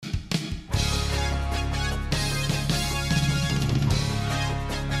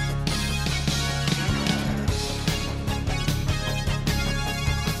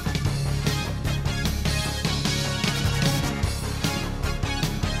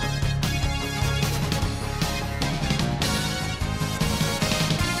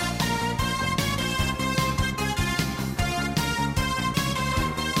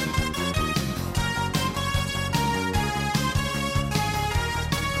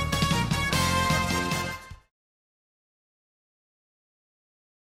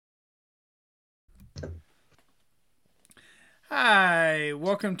Hi,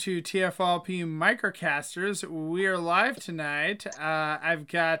 welcome to TFLP Microcasters. We are live tonight. I've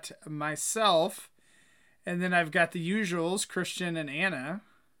got myself, and then I've got the usuals, Christian and Anna.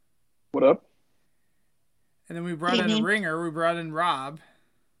 What up? And then we brought in a ringer. We brought in Rob.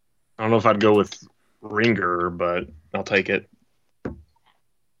 I don't know if I'd go with ringer, but I'll take it.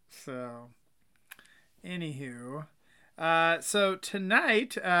 So, anywho. So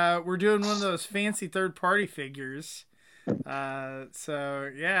tonight, we're doing one of those fancy third-party figures.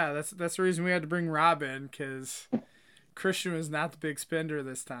 So yeah, that's the reason we had to bring Rob in, because Christian was not the big spender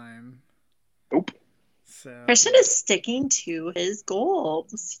this time. Nope. So Christian is sticking to his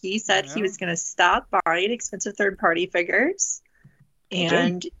goals. He said he was going to stop buying expensive third-party figures,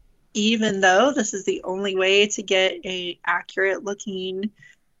 and even though this is the only way to get a accurate-looking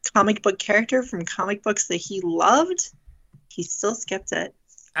comic book character from comic books that he loved, he still skipped it.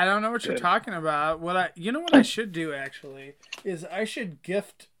 I don't know what you're talking about. What I should do actually is I should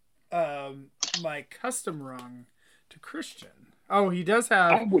gift my custom rung to Christian. Oh, he does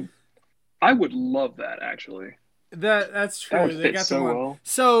have. I would love that actually. That's true. That would fit so well.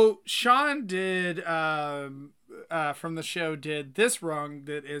 So Sean did from the show did this rung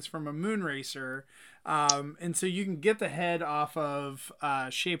that is from a Moonracer, and so you can get the head off of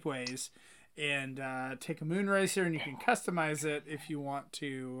Shapeways. And take a Moonracer, and you can customize it if you want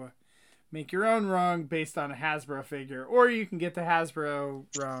to make your own rung based on a Hasbro figure, or you can get the Hasbro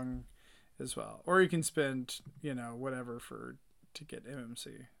rung as well, or you can spend whatever to get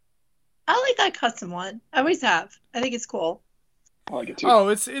MMC. I like that custom one. I always have. I think it's cool. I like it too. Oh,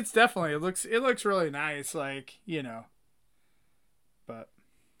 it's definitely it looks really nice, but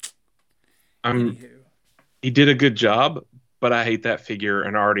he did a good job. But I hate that figure,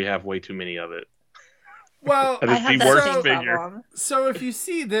 and I already have way too many of it. Well, I have the worst figure. Problem. So if you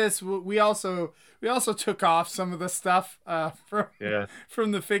see this, we also took off some of the stuff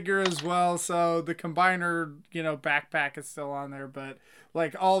from the figure as well. So the combiner, backpack is still on there, but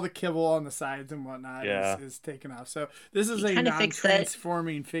like all the kibble on the sides and whatnot is taken off. So this is a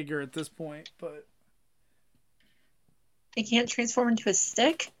non-transforming figure at this point, but it can't transform into a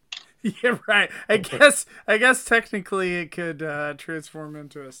stick. Yeah, right. I guess technically it could transform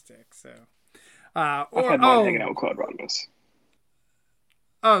into a stick. So, I've had mine hanging out with Cloud Rodimus.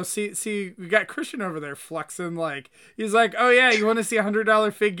 Oh, see, we got Christian over there flexing he's like, oh yeah, you want to see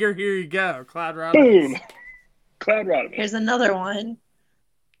 $100 figure? Here you go, Cloud Rodimus. Boom, Cloud Rodimus. Here's another one.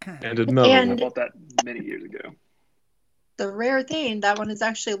 And another one. I bought that many years ago. The rare thing, that one is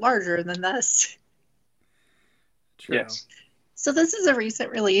actually larger than this. True. Yes. So this is a recent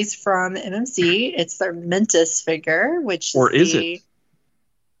release from MMC. It's their Mentis figure, which is it?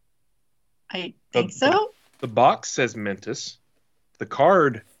 I think so. The box says Mentis. The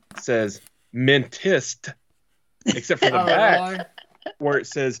card says Mentist, except for the back where it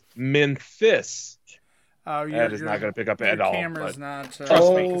says Memphis. Oh, that is not going to pick up at all. Camera's not.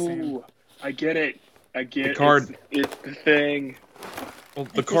 I get it. The card. It's the thing. Well,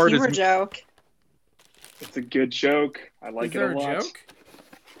 the card is a joke. It's a good joke. I like it a lot. Joke?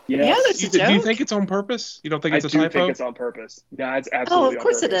 Yes. Yeah, that's a joke. Do you think it's on purpose? You don't think it's a typo? I do think it's on purpose. Yeah, it's absolutely. Oh, of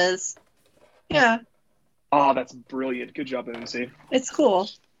course it is. Yeah. Oh, that's brilliant. Good job, MC. It's cool.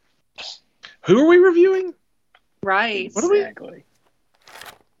 Who are we reviewing? Right. Exactly.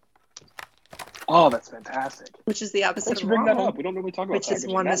 Oh, that's fantastic. Which is the opposite Let's of bring Ron. that up. We don't normally talk about which is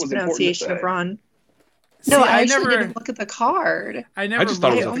one mispronunciation of Ron. See, no, I actually didn't look at the card. I just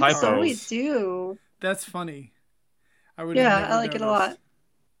thought it was a typo. I always do. That's funny. I like it a lot.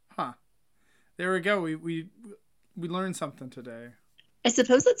 Huh. There we go. We learned something today. I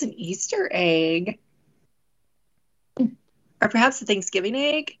suppose it's an Easter egg. Or perhaps a Thanksgiving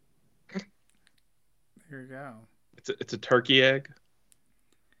egg. There you go. It's a turkey egg.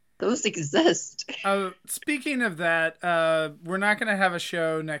 Those exist. Speaking of that, we're not going to have a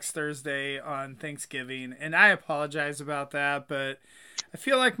show next Thursday on Thanksgiving, and I apologize about that, but I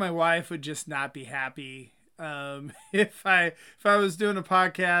feel like my wife would just not be happy if I was doing a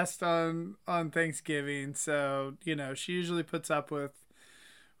podcast on Thanksgiving. So she usually puts up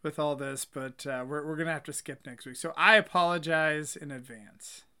with all this, but we're gonna have to skip next week. So I apologize in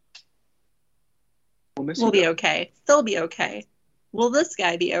advance. We'll be okay. They'll be okay. Will this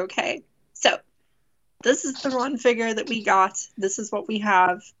guy be okay? So this is the Ron figure that we got. This is what we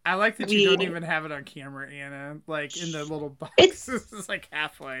have. I like that you don't even have it on camera, Anna. Like in the little box. This is like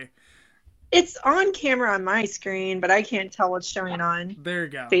halfway. It's on camera on my screen, but I can't tell what's showing on. There you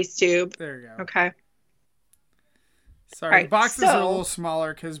go. FaceTube. There you go. Okay. Sorry, right, the boxes are a little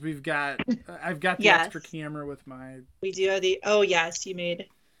smaller because I've got the extra camera with my. We do have you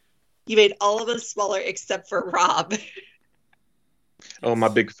made all of us smaller except for Rob. Oh, my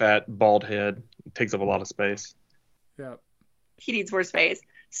big fat bald head. It takes up a lot of space. Yeah. He needs more space.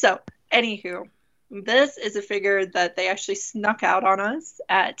 So, anywho, this is a figure that they actually snuck out on us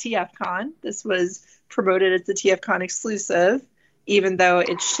at TFCon. This was promoted as the TFCon exclusive, even though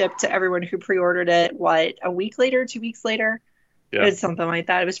it shipped to everyone who pre-ordered it, a week later, 2 weeks later? Yeah. It was something like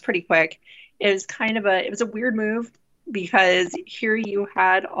that. It was pretty quick. It was a weird move because here you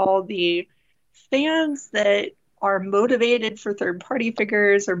had all the fans that are motivated for third-party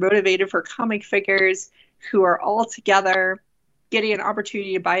figures or motivated for comic figures who are all together getting an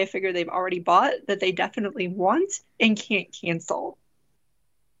opportunity to buy a figure they've already bought that they definitely want and can't cancel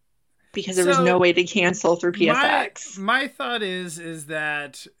because there was no way to cancel through PSX. My thought is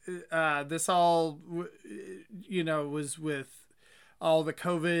that this all, was with all the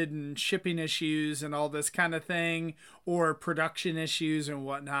COVID and shipping issues and all this kind of thing, or production issues and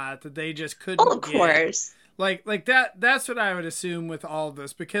whatnot, that they just couldn't of course. Like that's what I would assume with all of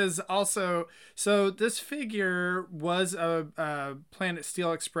this, because also, so this figure was a Planet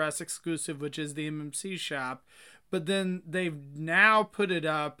Steel Express exclusive, which is the MMC shop, but then they've now put it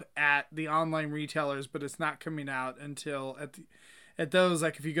up at the online retailers, but it's not coming out until at those,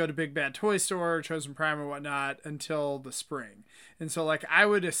 like if you go to Big Bad Toy Store, Chosen Prime or whatnot, until the spring. And so like I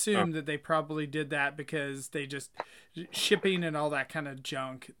would assume that they probably did that because they just, shipping and all that kind of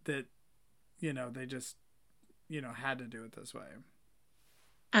junk, that they just had to do it this way.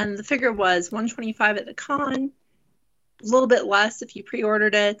 And the figure was $125 at the con, a little bit less if you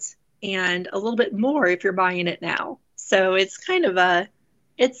pre-ordered it, and a little bit more if you're buying it now. So it's kind of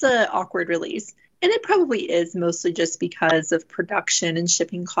it's a awkward release. And it probably is mostly just because of production and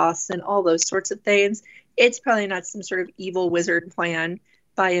shipping costs and all those sorts of things. It's probably not some sort of evil wizard plan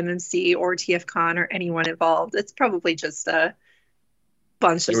by MMC or TFCon or anyone involved. It's probably just a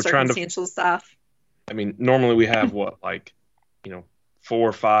bunch of circumstantial stuff. I mean, normally we have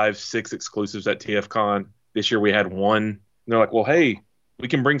 4, 5, 6 exclusives at TFCon. This year we had one. And they're like, well, hey, we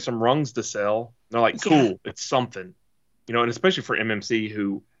can bring some rungs to sell. And they're like, cool, it's something. And especially for MMC,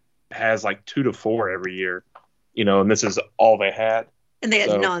 who has 2 to 4 every year, and this is all they had. And they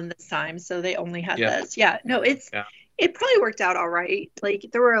had none this time, so they only had this. Yeah, no, it probably worked out all right. Like,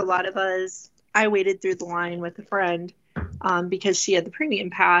 there were a lot of us. I waited through the line with a friend because she had the premium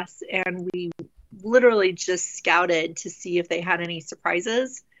pass, and we literally just scouted to see if they had any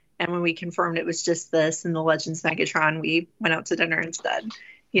surprises. And when we confirmed it was just this and the Legends Megatron, we went out to dinner instead.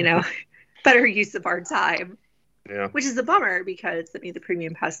 Better use of our time. Yeah. Which is a bummer because it made the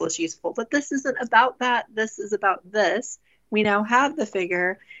premium pass less useful. But this isn't about that. This is about this. We now have the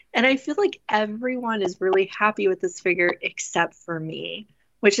figure. And I feel like everyone is really happy with this figure except for me,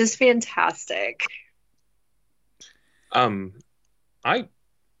 which is fantastic. I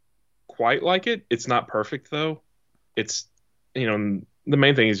quite like it. It's not perfect though. It's the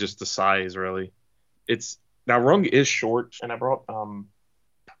main thing is just the size, really. Now Rung is short, and I brought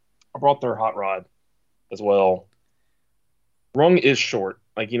their hot rod as well. Rung is short.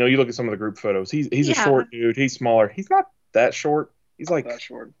 You look at some of the group photos. He's a short dude. He's smaller. He's not that short. He's that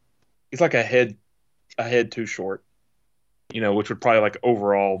short. He's like a head too short. Which would probably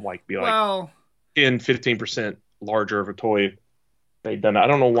overall be 10-15% larger of a toy. They've done. I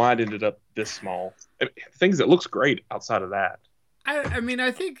don't know why it ended up this small. Things that looks great outside of that. I mean,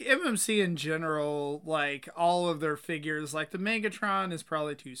 I think MMC in general, all of their figures, the Megatron is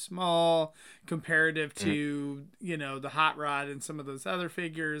probably too small comparative to, the Hot Rod and some of those other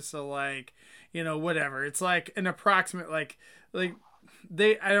figures. So, whatever. It's an approximate, I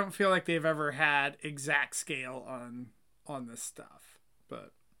don't feel like they've ever had exact scale on this stuff.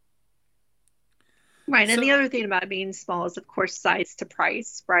 But. Right. And the other thing about being small is, of course, size to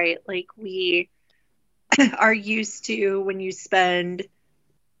price, right? We are used to when you spend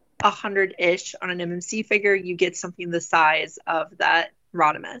 100-ish on an MMC figure, you get something the size of that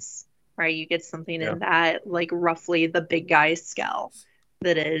Rodimus, right? You get something in that, roughly the big guy scale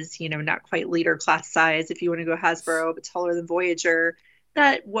that is, not quite leader class size. If you want to go Hasbro, but taller than Voyager,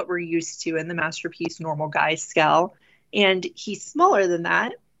 that what we're used to in the Masterpiece normal guy scale. And he's smaller than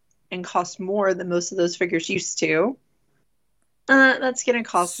that and costs more than most of those figures used to. That's going to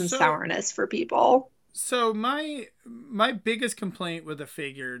cause some sourness for people. So my biggest complaint with the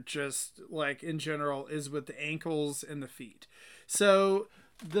figure, just in general, is with the ankles and the feet. So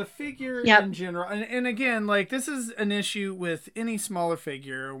the figure in general, and again, this is an issue with any smaller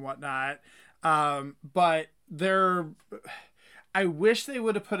figure and whatnot. But I wish they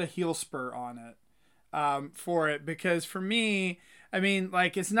would have put a heel spur on it for it, because for me, I mean,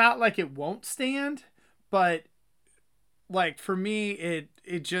 it's not like it won't stand, but for me,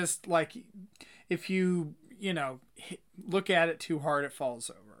 it just if you look at it too hard, it falls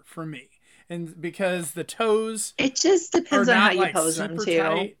over for me. And because the toes, it just depends on how you pose them too.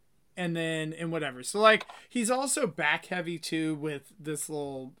 Tight, and whatever. So like he's also back heavy too with this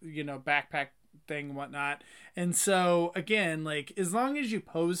little, backpack thing and whatnot. And so again, like as long as you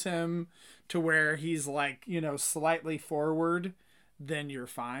pose him to where he's like, slightly forward, then you're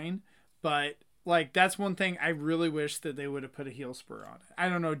fine. But like that's one thing I really wish that they would have put a heel spur on it. I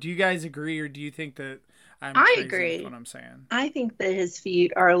don't know. Do you guys agree, or do you think that I agree with what I'm saying? I think that his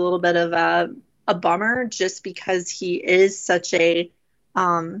feet are a little bit of a bummer, just because he is such a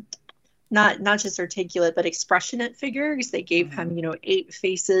not just articulate but expressionate figure, because they gave him 8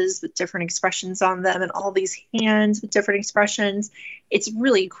 faces with different expressions on them and all these hands with different expressions. It's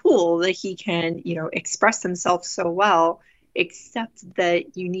really cool that he can express himself so well, except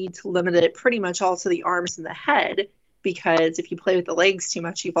that you need to limit it pretty much all to the arms and the head, because if you play with the legs too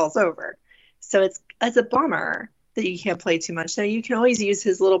much, he falls over. So it's a bummer that you can't play too much. So you can always use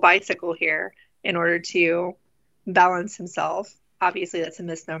his little bicycle here in order to balance himself. Obviously, that's a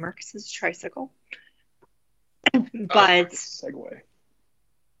misnomer because it's a tricycle. But segue.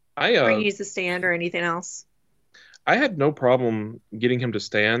 Or use a stand or anything else. I had no problem getting him to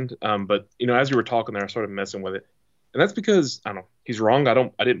stand, but as you were talking there, I started messing with it. And that's because, I don't know, he's wrong.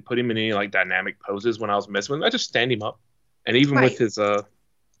 I didn't put him in any like dynamic poses when I was messing with him. I just stand him up. And even with his,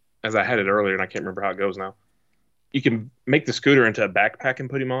 as I had it earlier, and I can't remember how it goes now, you can make the scooter into a backpack and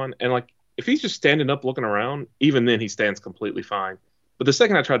put him on. And like, if he's just standing up looking around, even then he stands completely fine. But the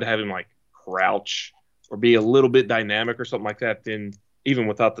second I tried to have him like crouch or be a little bit dynamic or something like that, then even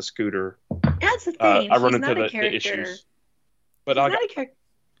without the scooter, that's the thing. I run into the issues. But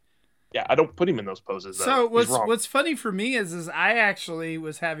yeah, I don't put him in those poses. So what's funny for me is I actually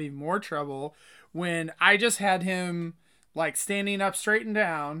was having more trouble when I just had him like standing up straight and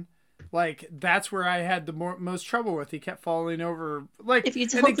down. Like that's where I had the most trouble with. He kept falling over. Like if you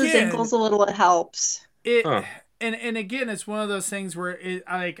tilt his ankles a little, it helps. And again, it's one of those things where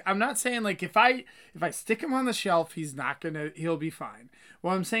I'm not saying like if I stick him on the shelf, he'll be fine.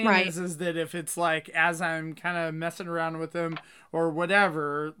 What I'm saying is that if it's like as I'm kind of messing around with him or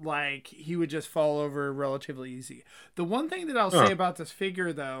whatever, like he would just fall over relatively easy. The one thing that I'll say about this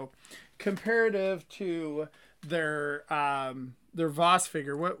figure though, comparative to their Voss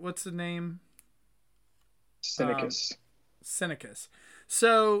figure, what's the name? Synicus. Synicus.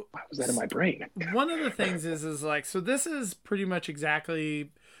 So why was that in my brain? One of the things is like, so this is pretty much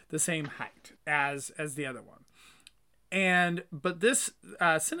exactly the same height as the other one. But this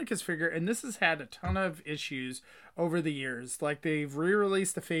Synicus figure, and this has had a ton of issues over the years. Like they've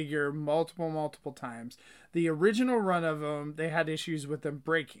re-released the figure multiple times. The original run of them, they had issues with them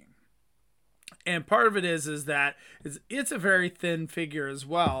breaking. And part of it is that it's a very thin figure as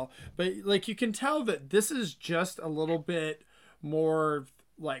well. But like you can tell that this is just a little bit more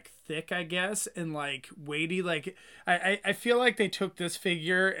like thick, I guess, and like weighty. Like I feel like they took this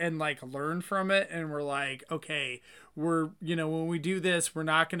figure and like learned from it and were like, okay, we're when we do this, we're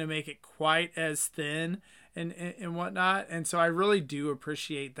not going to make it quite as thin and whatnot. And so I really do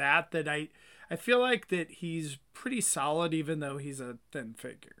appreciate that I feel like that he's pretty solid even though he's a thin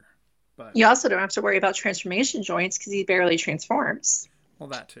figure. But you also don't have to worry about transformation joints because he barely transforms. Well,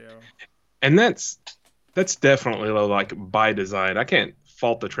 that too. And that's definitely like by design. I can't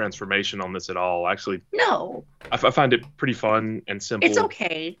fault the transformation on this at all. Actually, no. I find it pretty fun and simple. It's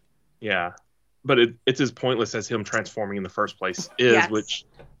okay. Yeah, but it's as pointless as him transforming in the first place is, yes. Which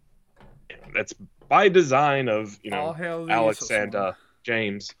that's by design of Alex and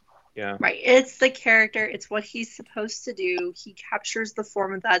James. Yeah. Right. It's the character. It's what he's supposed to do. He captures the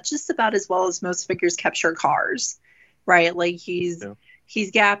form of that just about as well as most figures capture cars. Right. Like he's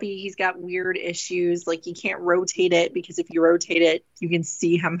gappy. He's got weird issues. Like you can't rotate it because if you rotate it, you can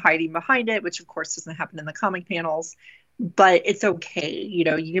see him hiding behind it, which of course doesn't happen in the comic panels. But it's okay. You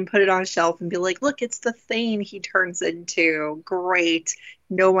can put it on a shelf and be like, look, it's the thing he turns into. Great.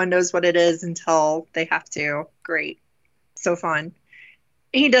 No one knows what it is until they have to. Great. So fun.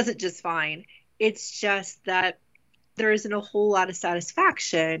 He does it just fine. It's just that there isn't a whole lot of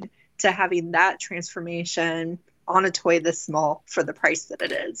satisfaction to having that transformation on a toy this small for the price that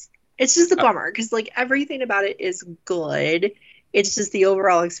it is. It's just a bummer because like everything about it is good. It's just the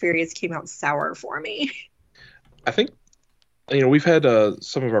overall experience came out sour for me. I think, we've had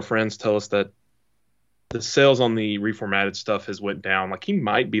some of our friends tell us that the sales on the reformatted stuff has went down. Like he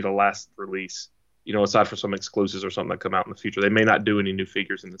might be the last release. Aside from some exclusives or something that come out in the future, they may not do any new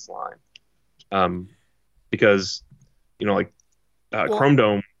figures in this line. Because, Chrome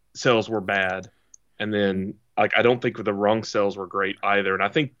Dome sales were bad. And then, I don't think the Rung sales were great either. And I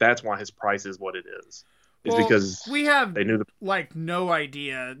think that's why his price is what it is. is Well, because we have they knew the. like no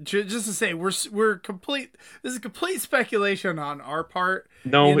idea. Just to say, we're complete. This is complete speculation on our part.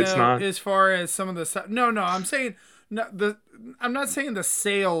 No, it's not. As far as some of the stuff. No, I'm saying I'm not saying the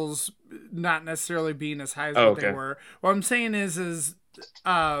sales not necessarily being as high as what they were. What I'm saying is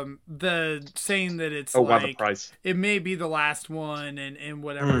the saying that it's wow, like the price. it may be the last one and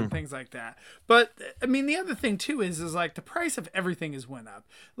whatever and things like that. But I mean, the other thing too is like the price of everything has went up.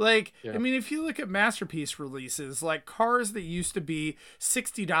 Like, I mean, if you look at Masterpiece releases, like cars that used to be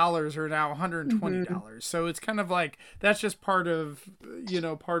 $60 are now $120. So it's kind of like that's just part of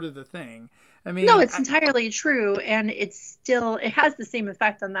the thing. I mean, no, it's entirely true, and it has the same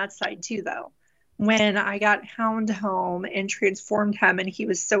effect on that side too, though. When I got Hound home and transformed him, and he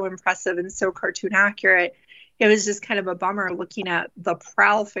was so impressive and so cartoon accurate, it was just kind of a bummer looking at the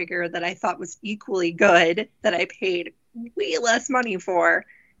Prowl figure that I thought was equally good, that I paid way less money for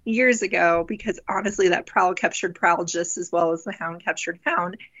years ago, because honestly, that Prowl captured Prowl just as well as the Hound captured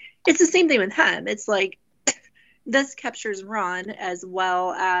Hound. It's the same thing with him. It's like, this captures Ron as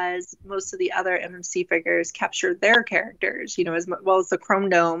well as most of the other MMC figures captured their characters, as well as the Chrome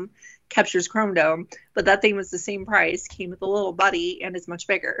Dome captures Chrome Dome, but that thing was the same price, came with a little buddy, and is much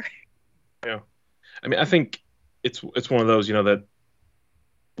bigger. Yeah, I mean, I think it's one of those, that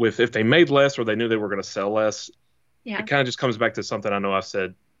if they made less or they knew they were going to sell less, it kind of just comes back to something I know I've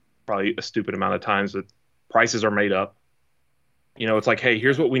said probably a stupid amount of times, that prices are made up. It's like, hey,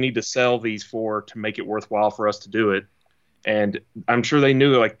 here's what we need to sell these for to make it worthwhile for us to do it. And I'm sure they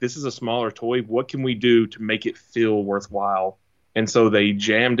knew, like, this is a smaller toy. What can we do to make it feel worthwhile? And so they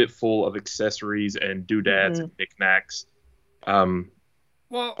jammed it full of accessories and doodads and knickknacks. Well,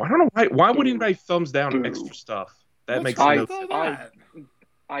 I don't know why would anybody thumbs down extra stuff? That makes no sense.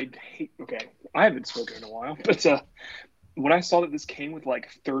 I hate. Okay, I haven't spoken in a while, but when I saw that this came with like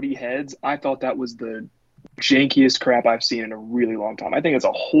 30 heads, I thought that was the jankiest crap I've seen in a really long time. I think it's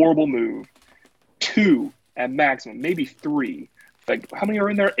a horrible move. 2 at maximum, maybe 3. Like, how many are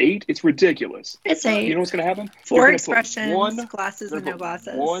in there? 8? It's ridiculous. It's 8. You know what's going to happen? 4 expressions, glasses and no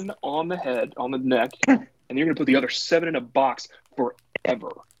glasses. 1 on the head, on the neck, and you're going to put the other 7 in a box forever.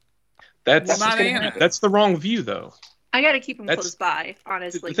 That's the wrong view, though. I got to keep them close by,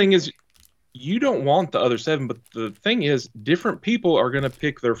 honestly. The thing is, you don't want the other 7, but the thing is, different people are going to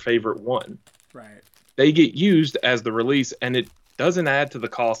pick their favorite one. Right. They get used as the release, and it doesn't add to the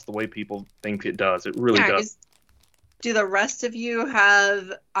cost the way people think it does. It really does. Do the rest of you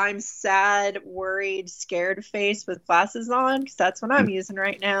have I'm sad, worried, scared face with glasses on? Because that's what I'm using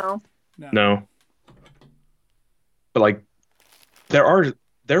right now. No. But like, there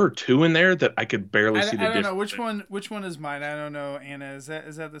are 2 in there that I could barely see the difference. I don't know which one is mine. I don't know. Anna, is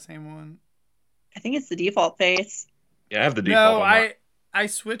that the same one? I think it's the default face. Yeah, I have the default. No, I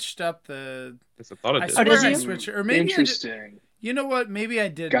switched up the. I thought it did. Oh, did you? I switched, or maybe Interesting. You know what? Maybe I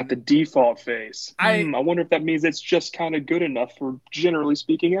did. Got the default face. I wonder if that means it's just kind of good enough for, generally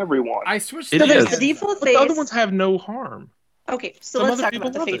speaking, everyone. I switched. So there's the default face. The other ones have no harm. Okay, so let's talk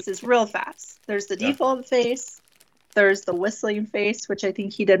about the faces real fast. There's the default face. There's the whistling face, which I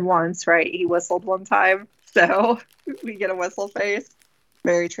think he did once, right? He whistled one time, so we get a whistle face.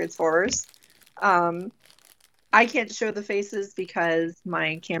 Very Transformers. I can't show the faces because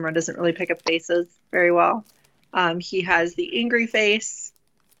my camera doesn't really pick up faces very well. He has the angry face.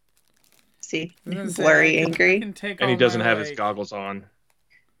 See, blurry angry. And he doesn't have his goggles on.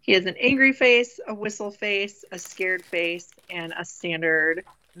 He has an angry face, a whistle face, a scared face, and a standard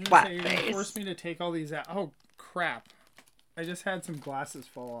flat face. You're gonna force me to take all these out. Oh crap! I just had some glasses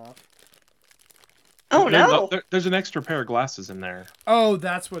fall off. Oh no! There's an extra pair of glasses in there. Oh,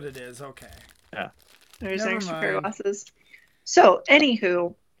 that's what it is. Okay. Yeah. There's an extra pair of glasses. So,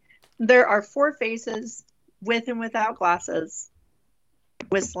 anywho, there are 4 faces with and without glasses.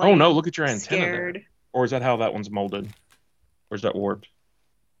 Whistling. Oh no! Look at your antenna scared. there. Or is that how that one's molded? Or is that warped?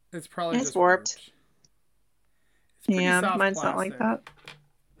 It's probably it's just warped. Yeah, mine's plastic. not like that.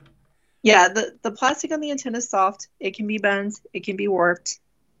 Yeah, the plastic on the antenna is soft. It can be bent. It can be warped.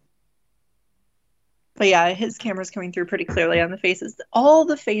 But yeah, his camera's coming through pretty clearly on the faces. All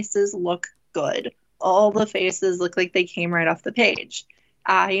the faces look good. All the faces look like they came right off the page.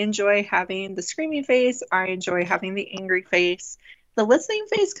 I enjoy having the screaming face. I enjoy having the angry face. The listening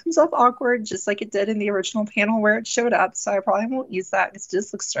face comes off awkward, just like it did in the original panel where it showed up, so I probably won't use that because it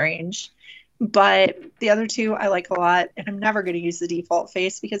just looks strange. But the other 2 I like a lot, and I'm never going to use the default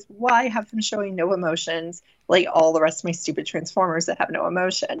face because why have them showing no emotions like all the rest of my stupid Transformers that have no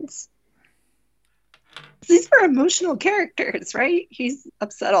emotions? These are emotional characters, right? He's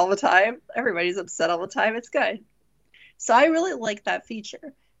upset all the time. Everybody's upset all the time. It's good. So I really like that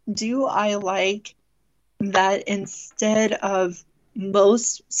feature. Do I like that instead of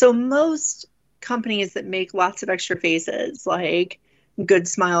most companies that make lots of extra faces, like Good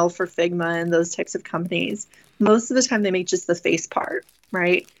Smile for Figma and those types of companies, most of the time they make just the face part,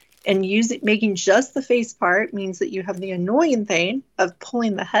 right? And making just the face part means that you have the annoying thing of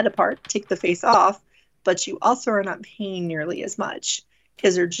pulling the head apart, take the face off, but you also are not paying nearly as much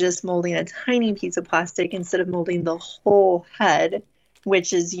because they're just molding a tiny piece of plastic instead of molding the whole head,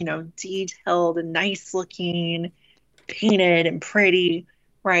 which is, detailed and nice looking, painted and pretty,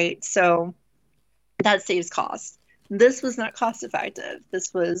 right? So that saves cost. This was not cost effective.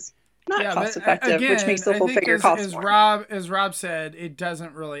 This was not cost effective, again, which makes the whole figure cost more. As Rob said, it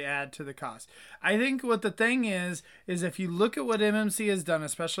doesn't really add to the cost. I think what the thing is if you look at what MMC has done,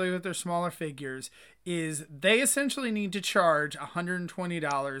 especially with their smaller figures, is they essentially need to charge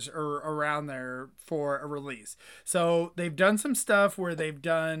 $120 or around there for a release. So they've done some stuff where they've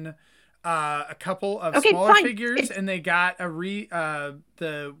done a couple of smaller figures, and they got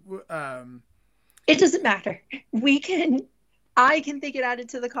it doesn't matter. I can think it added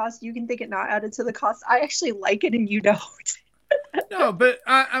to the cost. You can think it not added to the cost. I actually like it, and you don't. No, but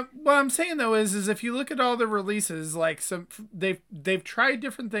what I'm saying though is if you look at all the releases, like they've tried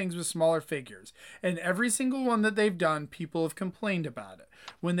different things with smaller figures, and every single one that they've done, people have complained about it.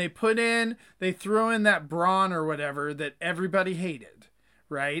 When they throw in that Brawn or whatever that everybody hated,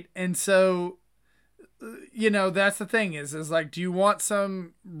 right? And so, that's the thing is like, do you want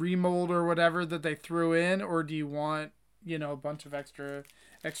some remold or whatever that they threw in, or do you want a bunch of extra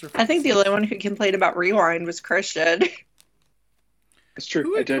I think the only one who complained about Rewind was Christian. It's true.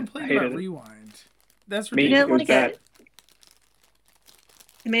 Who I did complain hate about it. Rewind? That's ridiculous. He didn't like it.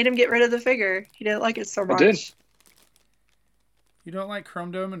 It made him get rid of the figure. He didn't like it so much. I did. You don't like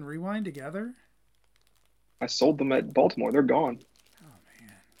Chrome Dome and Rewind together? I sold them at Baltimore. They're gone. Oh,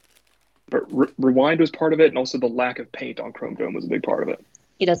 man. But Rewind was part of it, and also the lack of paint on Chrome Dome was a big part of it.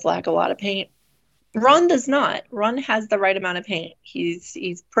 He does lack a lot of paint. Ron does not. Ron has the right amount of paint.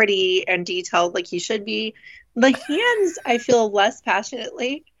 He's pretty and detailed like he should be. The hands I feel less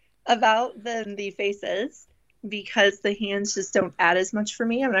passionately about than the faces, because the hands just don't add as much for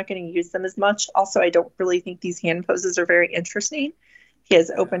me. I'm not going to use them as much. Also, I don't really think these hand poses are very interesting. He has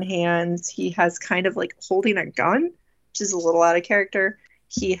open hands. He has kind of like holding a gun, which is a little out of character.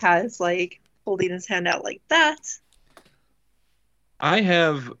 He has like holding his hand out like that. I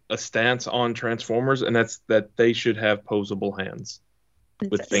have a stance on Transformers, and that's that they should have posable hands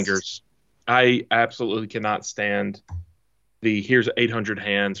with fingers. I absolutely cannot stand here's 800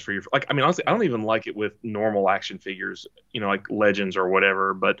 hands for your, honestly, I don't even like it with normal action figures, like Legends or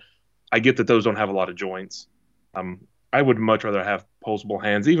whatever, but I get that those don't have a lot of joints. I would much rather have posable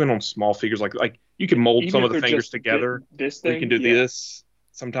hands, even on small figures, like you can mold Even some if of the they're fingers just together. This thing, you can do this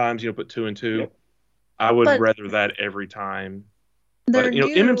sometimes, put 2 and 2. Yep. I would rather that every time. But,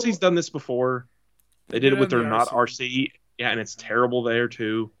 MMC's done this before. They did it with their not RC. Yeah, and it's terrible there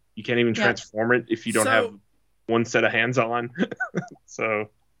too. You can't even transform it if you don't have one set of hands on. So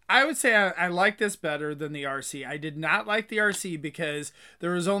I would say I like this better than the RC. I did not like the RC because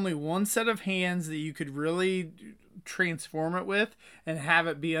there was only one set of hands that you could really transform it with and have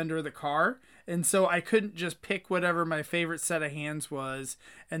it be under the car. And so I couldn't just pick whatever my favorite set of hands was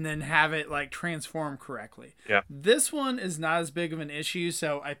and then have it like transform correctly. Yeah. This one is not as big of an issue.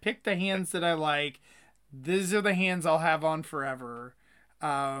 So I picked the hands that I like. These are the hands I'll have on forever.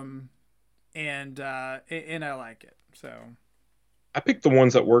 And I like it. So I picked the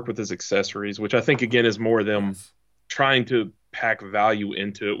ones that work with his accessories, which I think again is more them trying to pack value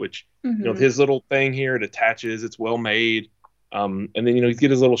into it, which, his little thing here, it attaches, it's well made. And then, you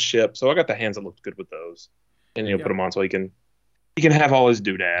get his little ship. So I got the hands that looked good with those and, put them on so he can have all his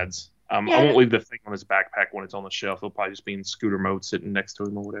doodads. I won't leave the thing on his backpack when it's on the shelf. He'll probably just be in scooter mode sitting next to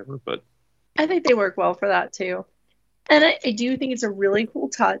him or whatever, but I think they work well for that too. And I do think it's a really cool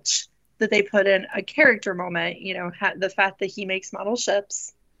touch that they put in a character moment, the fact that he makes model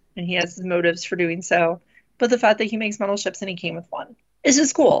ships and he has his motives for doing so, but the fact that he makes model ships and he came with one. It's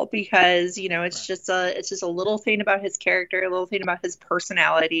just cool because, it's just a little thing about his character, a little thing about his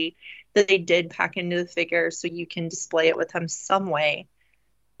personality that they did pack into the figure so you can display it with him some way.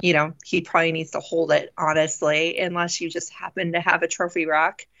 He probably needs to hold it, honestly, unless you just happen to have a trophy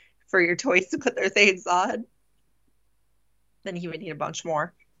rack for your toys to put their things on. Then he would need a bunch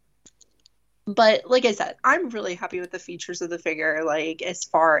more. But like I said, I'm really happy with the features of the figure. Like, as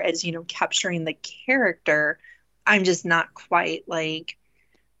far as, capturing the character, I'm just not quite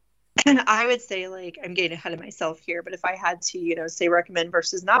and I would say I'm getting ahead of myself here, but if I had to, say recommend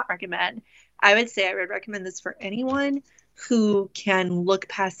versus not recommend, I would say I would recommend this for anyone who can look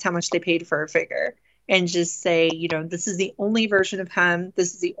past how much they paid for a figure and just say, this is the only version of him.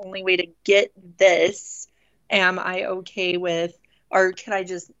 This is the only way to get this. Am I okay with, or can I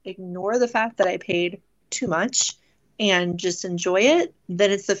just ignore the fact that I paid too much and just enjoy it? Then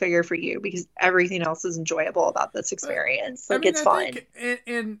it's the figure for you, because everything else is enjoyable about this experience. It's fun.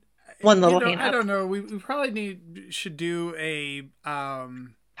 And one little hang up. I don't know. We probably should do a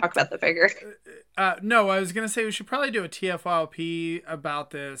talk about the figure. No, I was gonna say we should probably do a TFYLP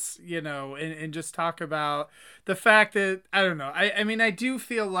about this, and just talk about the fact that I don't know. I mean, I do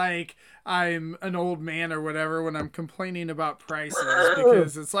feel like I'm an old man or whatever when I'm complaining about prices,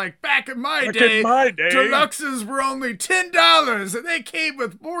 because it's like back in my day, deluxes were only $10 and they came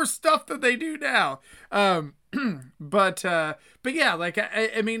with more stuff than they do now. But yeah, like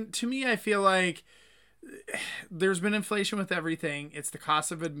I mean, to me, I feel like there's been inflation with everything. It's the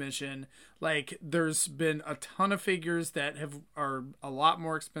cost of admission. Like, there's been a ton of figures that are a lot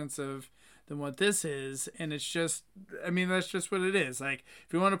more expensive than what this is, and it's just, I mean, that's just what it is. Like,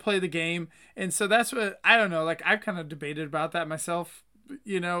 if you want to play the game, and so that's what, I don't know, like, I've kind of debated about that myself,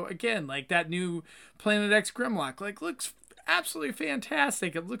 again, like, that new Planet X Grimlock, like, looks absolutely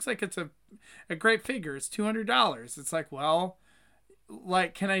fantastic. It looks like it's a great figure. It's $200. It's like, well,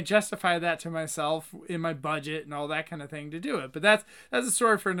 like, can I justify that to myself in my budget and all that kind of thing to do it? But that's a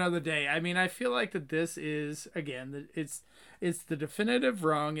story for another day. I mean, I feel like that this is, again, it's the definitive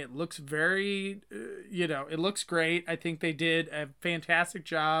rung. It looks very, it looks great. I think they did a fantastic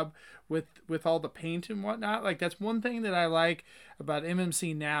job with all the paint and whatnot. Like, that's one thing that I like about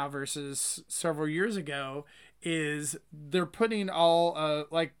MMC now versus several years ago, is they're putting all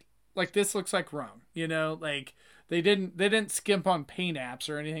like this looks like rung, like, They didn't skimp on paint apps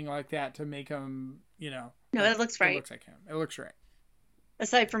or anything like that to make them, No, it looks right. It looks like him. It looks right.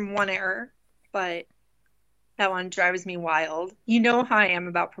 Aside from one error, but that one drives me wild. You know how I am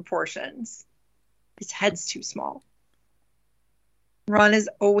about proportions. His head's too small. Ron is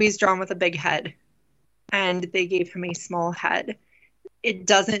always drawn with a big head, and they gave him a small head. It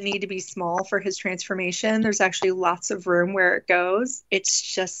doesn't need to be small for his transformation. There's actually lots of room where it goes. It's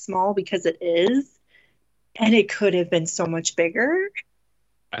just small because it is. And it could have been so much bigger.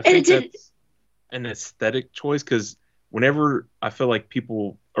 I think that's an aesthetic choice, because whenever I feel like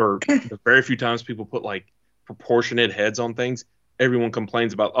people, or the very few times people put like proportionate heads on things, everyone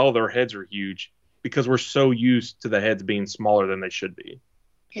complains about, oh, their heads are huge, because we're so used to the heads being smaller than they should be.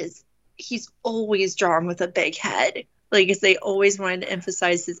 He's always drawn with a big head. Like, as they always wanted to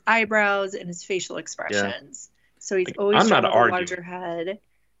emphasize his eyebrows and his facial expressions. Yeah. So he's always drawn with a larger head.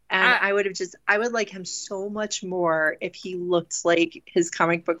 And I would like him so much more if he looked like his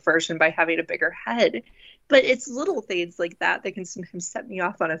comic book version by having a bigger head. But it's little things like that can sometimes set me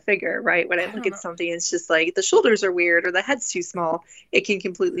off on a figure, right? When I look at something, it's just like the shoulders are weird or the head's too small. It can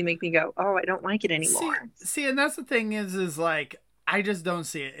completely make me go, oh, I don't like it anymore. See, and that's the thing is like, I just don't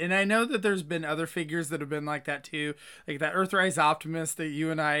see it. And I know that there's been other figures that have been like that too. Like that Earthrise Optimus that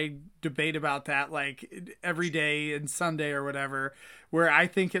you and I debate about that like every day and Sunday or whatever, where I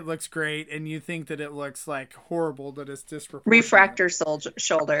think it looks great and you think that it looks like horrible, that it's disproportionate. Refractor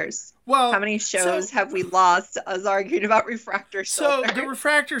shoulders. Well, how many shows have we lost us arguing about refractor shoulders? So the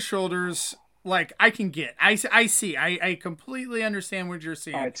refractor shoulders, like, I can get. I see. I completely understand what you're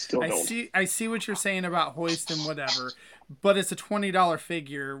saying. I see what you're saying about hoist and whatever. But it's a $20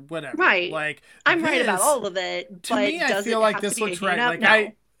 figure, whatever. Right. Like, I'm right about all of it. To me, I feel like this looks right. Like,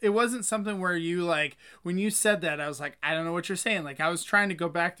 no. It wasn't something where you, like, when you said that, I was like, I don't know what you're saying. Like, I was trying to go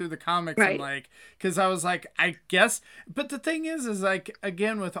back through the comics and, like, because I was like, I guess. But the thing is like,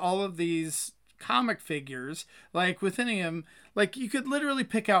 again, with all of these comic figures, like, within him, like, you could literally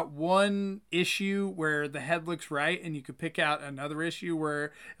pick out one issue where the head looks right, and you could pick out another issue where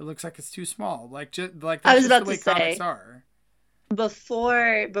it looks like it's too small. Like, just like that's just the way comics are.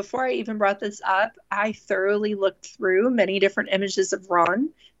 Before I even brought this up, I thoroughly looked through many different images of Ron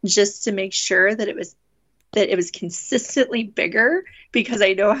just to make sure that it was consistently bigger, because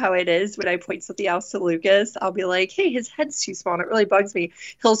I know how it is when I point something else to Lucas. I'll be like, hey, his head's too small, and it really bugs me.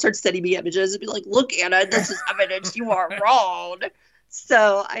 He'll start sending me images and be like, look, Anna, this is evidence you are wrong.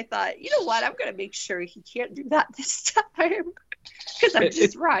 So I thought, you know what, I'm going to make sure he can't do that this time, because I'm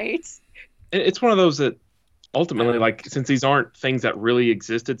just right. It's one of those that ultimately, like, since these aren't things that really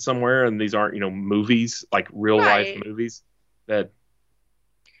existed somewhere, and these aren't, movies, like real life movies, that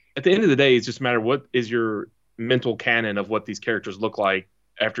at the end of the day, it's just a matter of what is your mental canon of what these characters look like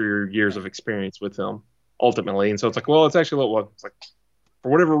after your years of experience with them, ultimately. And so it's like, well, it's actually it's like,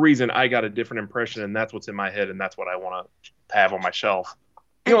 for whatever reason, I got a different impression, and that's what's in my head, and that's what I want to have on my shelf.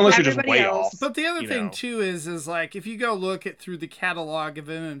 You know, unless you're just Everybody way else- off. But the other you thing know. too is like if you go look at through the catalog of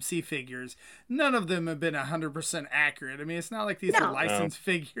MMC figures, none of them have been 100% accurate. I mean, it's not like these are No. licensed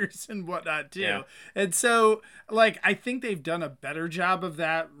figures and whatnot too. Yeah. And so, like, I think they've done a better job of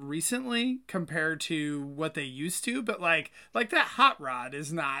that recently compared to what they used to. But like that hot rod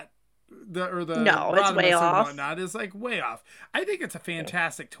is not the No, it's way Rodimus and off. whatnot is like way off. I think it's a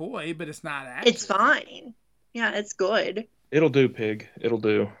fantastic toy, but it's not accurate. It's fine. Yeah, it's good. It'll do, pig. It'll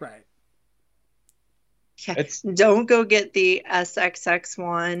do. Right. Yeah. It's Don't go get the SXX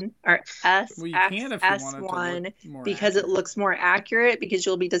one or Well, you can if you SXS want it to one look more because it accurate. looks more accurate. Because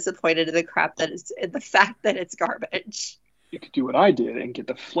you'll be disappointed in the fact that it's garbage. You could do what I did and get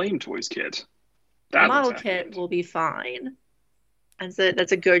the Flame Toys kit. The That model looks kit accurate. will be fine, and so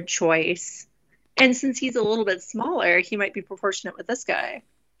that's a good choice. And since he's a little bit smaller, he might be proportionate with this guy.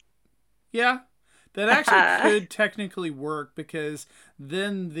 Yeah, that actually could technically work because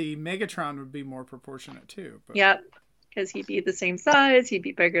then the Megatron would be more proportionate too. But Yep, because he'd be the same size, he'd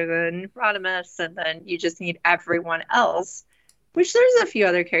be bigger than Rodimus, and then you just need everyone else. Which there's a few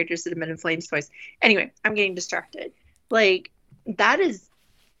other characters that have been in Flames toys. Anyway, I'm getting distracted. Like, that is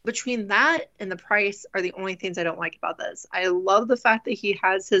between that and the price are the only things I don't like about this. I love the fact that he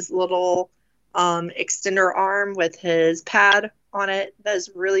has his little extender arm with his pad on it. That's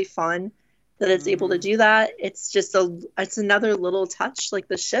really fun that it's able to do that. It's just it's another little touch like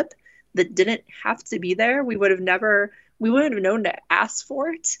the ship that didn't have to be there. We wouldn't have known to ask for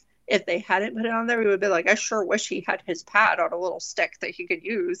it if they hadn't put it on there. We would be like, I sure wish he had his pad on a little stick that he could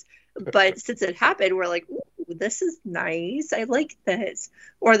use. But since it happened, we're like, ooh, this is nice. I like this.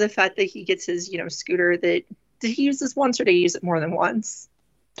 Or the fact that he gets his, scooter that did he use this once or did he use it more than once?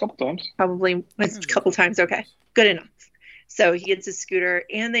 A couple times. Probably a couple times. Okay, good enough. So he gets his scooter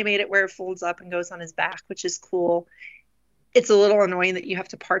and they made it where it folds up and goes on his back, which is cool. It's a little annoying that you have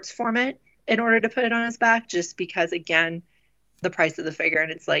to parts form it in order to put it on his back, just because, again, the price of the figure.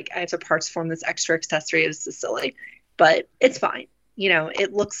 And it's like, I have to parts form this extra accessory. It's just silly, but it's fine.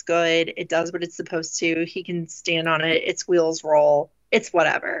 It looks good. It does what it's supposed to. He can stand on it. Its wheels roll. It's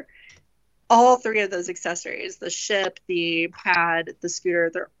whatever. All three of those accessories, the ship, the pad, the scooter,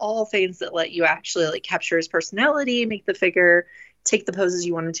 they're all things that let you actually capture his personality, make the figure take the poses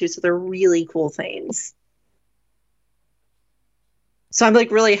you want him to. So they're really cool things. So I'm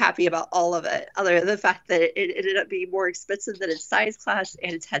really happy about all of it, other than the fact that it ended up being more expensive than its size class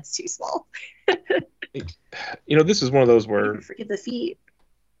and its head's too small. This is one of those where, Forget the feet.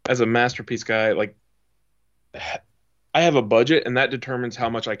 as a masterpiece guy, I have a budget, and that determines how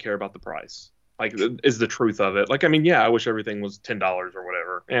much I care about the price. Is the truth of it. I wish everything was $10 or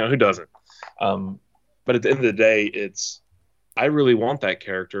whatever. Who doesn't? But at the end of the day, I really want that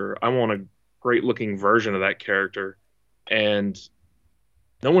character. I want a great looking version of that character, and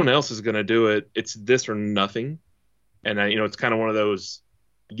no one else is going to do it. It's this or nothing. And it's kind of one of those,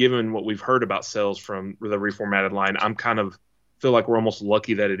 given what we've heard about sales from the reformatted line, I'm kind of feel like we're almost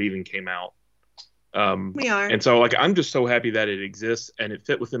lucky that it even came out. We are. And so I'm just so happy that it exists and it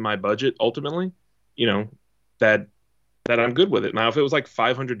fit within my budget ultimately, that I'm good with it. Now, if it was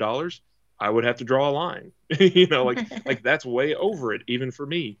 $500, I would have to draw a line, that's way over it, even for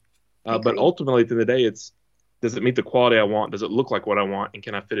me. But ultimately at the end of the day, does it meet the quality I want? Does it look like what I want? And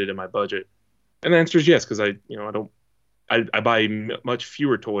can I fit it in my budget? And the answer is yes, because I buy much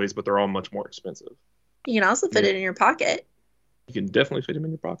fewer toys, but they're all much more expensive. You can also fit it in your pocket. You can definitely fit them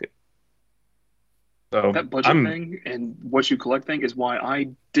in your pocket. So That budget thing and what you collect thing is why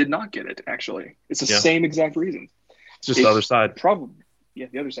I did not get it, actually. It's the same exact reason. It's just the other side. Probably. Yeah,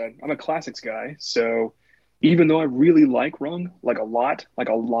 the other side. I'm a classics guy, so even though I really like Rung, a lot,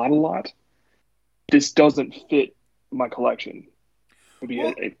 this doesn't fit my collection. It would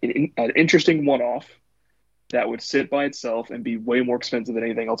be an interesting one-off that would sit by itself and be way more expensive than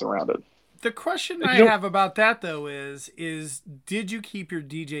anything else around it. The question I have about that though is did you keep your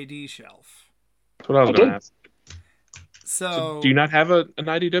DJD shelf? That's what I was going to ask. So do you not have an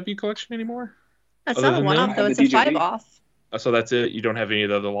IDW collection anymore? That's Other not a than one-off, them? though. I have It's the a 5 DJD. off So that's it. You don't have any of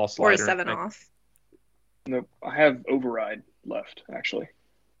the other lost or a slider? 7 off. Nope, I have Override left, actually.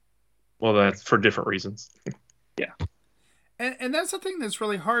 Well, that's for different reasons. And that's the thing that's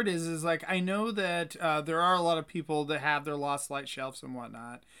really hard is I know that there are a lot of people that have their Lost Light shelves and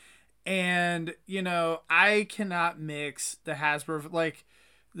whatnot. And, I cannot mix the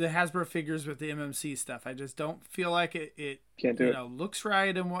Hasbro figures with the MMC stuff. I just don't feel like it Can't do it. looks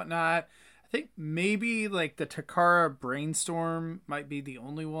right and whatnot. I think maybe the Takara Brainstorm might be the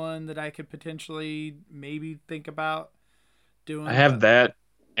only one that I could potentially maybe think about doing. I have that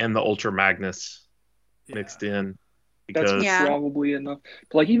and the Ultra Magnus mixed in. because That's Yeah. probably enough.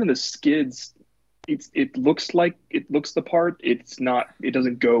 But like even the skids, it looks the part. It's not. It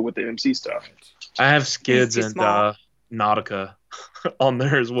doesn't go with the MC stuff. I have Skids too and small. Nautica on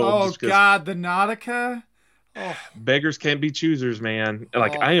there as well. Oh Just because God, the Nautica. Oh, beggars can't be choosers, man.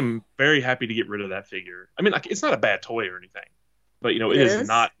 Like Oh. I am very happy to get rid of that figure. I mean, like it's not a bad toy or anything, but it It is is.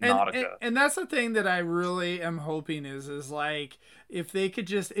 not and, Nautica. and that's the thing that I really am hoping is like if they could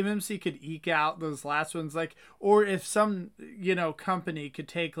just MMC could eke out those last ones, like, or if some company could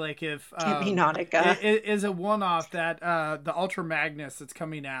take, like, if Can't be Nautica. it is a one-off that the Ultra Magnus that's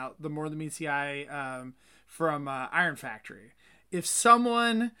coming out, the More Than Meets the Eye from Iron Factory. If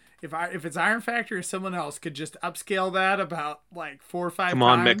someone, if it's Iron Factory or someone else could just upscale that about like 4 or 5 Come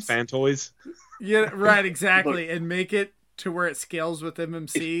times. on, Mech Fan Toys. Yeah, right, exactly, and make it to where it scales with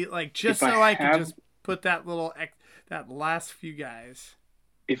MMC, like just so I could just put that that last few guys.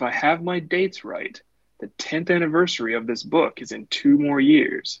 If I have my dates right, the 10th anniversary of this book is in 2 more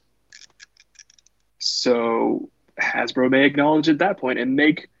years. So Hasbro may acknowledge at that point and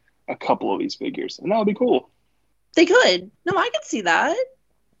make a couple of these figures, and that would be cool. They could. No, I could see that.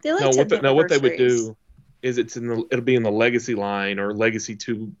 They like What they would anniversaries. do is it'll be in the Legacy line or Legacy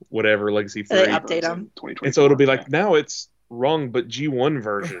 2, whatever, Legacy 3. They update them. And so it'll be like, now it's wrong, but G1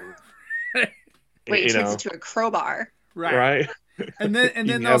 version. Wait, it turns into a crowbar. Right. And then You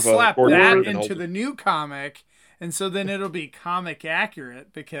they'll have a slap cord that and hold into it. the new comic, and so then it'll be comic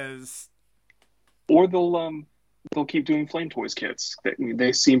accurate because Or they'll keep doing Flame Toys kits.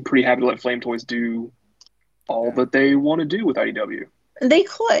 They seem pretty happy to let Flame Toys do all that they want to do with IDW. They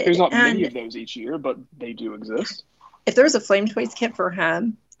could. There's not and many of those each year, but they do exist. if there was a Flame Toys kit for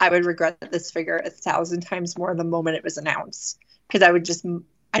him, I would regret this figure 1,000 times more the moment it was announced. Because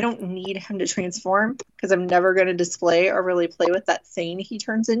I don't need him to transform because I'm never going to display or really play with that thing he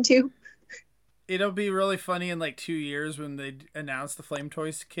turns into. it'll be really funny in like 2 years when they announce the Flame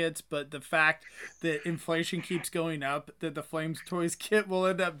Toys kits. But the fact that inflation keeps going up, that the Flame Toys kit will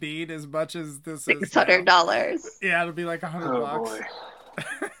end up being as much as this is now. $600. Yeah, it'll be like $100. Oh boy.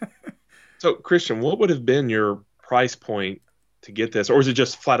 So, Christian, what would have been your price point to get this? Or is it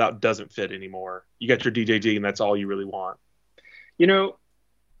just flat out doesn't fit anymore? You got your DJG and that's all you really want?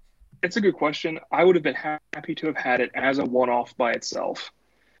 It's a good question. I would have been happy to have had it as a one-off by itself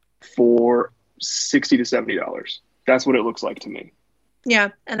for $60 to $70. That's what it looks like to me. Yeah,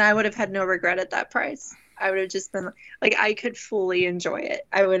 and I would have had no regret at that price. I would have just been like, I could fully enjoy it.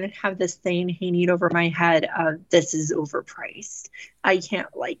 I wouldn't have this thing hanging over my head of this is overpriced. I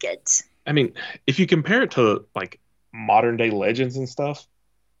can't like it. I mean, if you compare it to like modern day Legends and stuff,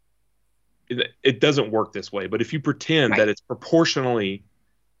 it doesn't work this way. But if you pretend that it's proportionally,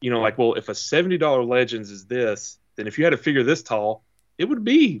 like, well, if a $70 Legends is this, then if you had a figure this tall, it would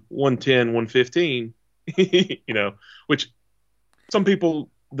be 110, 115, which some people,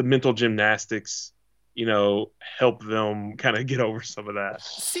 the mental gymnastics, help them kind of get over some of that.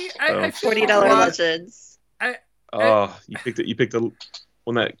 See, I feel $40 like Legends. You picked a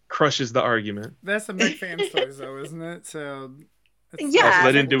one that crushes the argument. that's the Mech Fans Toys, though, isn't it? So Yeah, so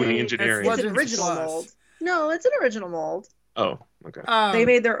they didn't do any it's- engineering. It's an Legends original Plus. mold. No, it's an original mold. Oh, okay. They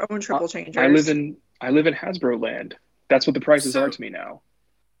made their own triple changers. I live in Hasbro land. That's what the prices So- are to me now.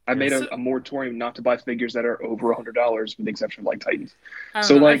 I made So- a moratorium not to buy figures that are over $100, with the exception of like Titans. I don't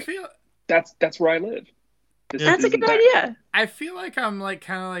So, know, like, I feel That's where I live. That's a good idea. I feel like I'm like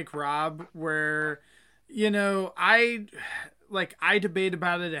kind of like Rob, where I debate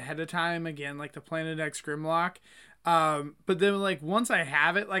about it ahead of time again, like the Planet X Grimlock. But then like once I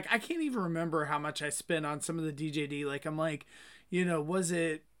have it, like I can't even remember how much I spent on some of the DJD. Like I'm like, was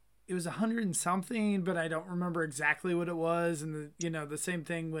it was 100 and something, but I don't remember exactly what it was. And the same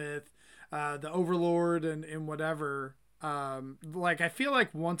thing with the Overlord and whatever. Like I feel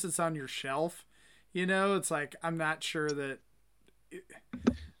like once it's on your shelf, it's like I'm not sure that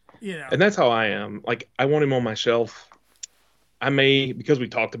And that's how I am. Like, I want him on my shelf. I may, because we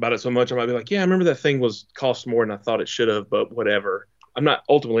talked about it so much, I might be like, yeah, I remember that thing was cost more than I thought it should have, but whatever. I'm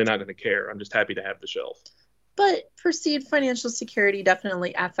ultimately not going to care. I'm just happy to have the shelf. But perceived financial security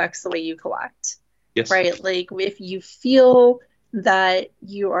definitely affects the way you collect, Yes. right? Like if you feel that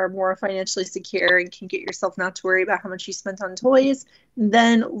you are more financially secure and can get yourself not to worry about how much you spent on toys,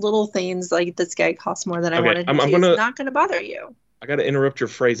 then little things like this guy costs more than I Okay, wanted I'm to is gonna- not going to bother you. I got to interrupt your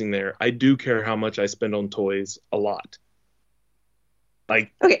phrasing there. I do care how much I spend on toys a lot.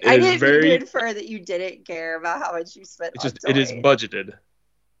 Like, Okay, it I is didn't very- mean to infer that you didn't care about how much you spent it's on just, it is toys. budgeted.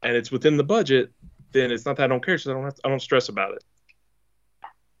 And it's within the budget, then it's not that I don't care, so I don't stress about it.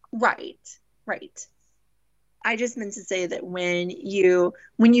 Right. I just meant to say that when you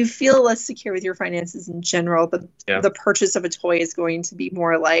feel less secure with your finances in general, the purchase of a toy is going to be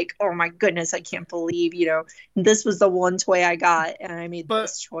more like, oh my goodness, I can't believe, this was the one toy I got and I made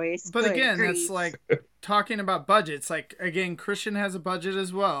this choice. But Good again, grief. that's like talking about budgets. Like, again, Christian has a budget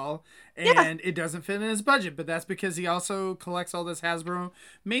as well, and it doesn't fit in his budget, but that's because he also collects all this Hasbro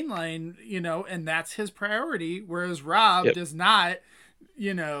mainline, and that's his priority, whereas Rob does not,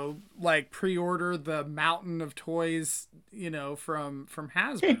 like pre-order the mountain of toys, from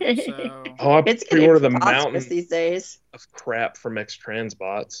Hasbro. So I pre-order the mountain these days of crap from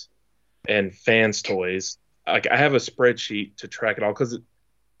X-Transbots and Fans Toys. Like, I have a spreadsheet to track it all, because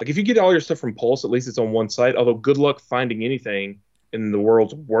like, if you get all your stuff from Pulse, at least it's on one site. Although, good luck finding anything in the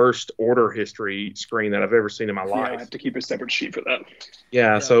world's worst order history screen that I've ever seen in my life. I have to keep a separate sheet for that.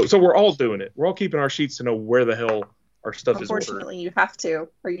 Yeah. So we're all doing it. We're all keeping our sheets to know where the hell our stuff is ordered. Unfortunately, you have to,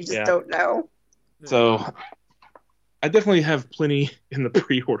 or you just don't know. So I definitely have plenty in the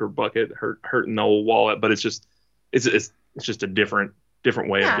pre-order bucket, hurting the old wallet, but it's just a different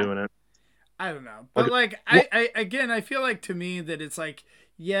way of doing it. I don't know, but like I feel like, to me, that it's like,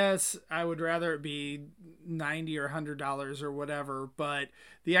 yes, I would rather it be $90 or $100 or whatever, but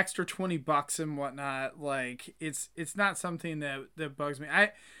the extra $20 and whatnot, like, it's not something that bugs me.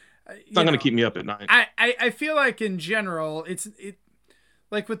 It's not going to keep me up at night. I feel like, in general, it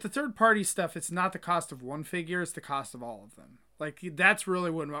like with the third party stuff, it's not the cost of one figure, it's the cost of all of them. Like, that's really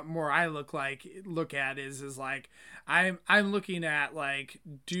what more I look at is like, I'm looking at, like,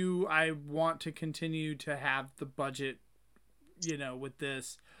 do I want to continue to have the budget, with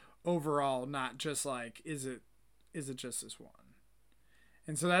this overall, not just like, is it just this one?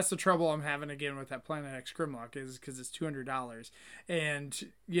 And so that's the trouble I'm having again with that Planet X Grimlock, is because it's $200.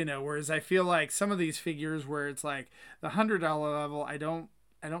 And, whereas I feel like some of these figures where it's like the $100 level, I don't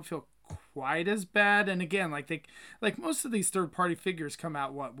feel quite as bad. And again, like most of these third party figures come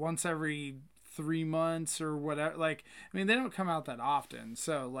out once every 3 months or whatever. Like, I mean, they don't come out that often.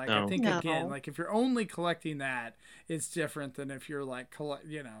 So like, I think again, like, if you're only collecting that, it's different than if you're like,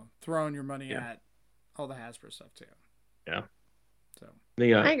 throwing your money at all the Hasbro stuff too. Yeah. So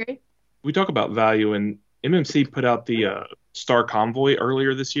I agree. We talk about value, and MMC put out the Star Convoy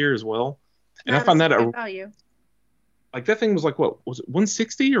earlier this year as well. And I found that a value. Like, that thing was like, what was it,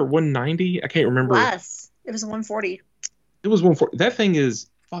 160 or 190? I can't remember. Less. It was 140. It was 140. That thing is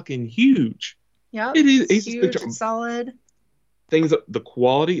fucking huge. Yeah, it is. It's huge and solid. The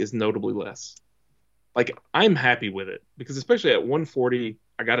quality is notably less. Like, I'm happy with it, because especially at 140,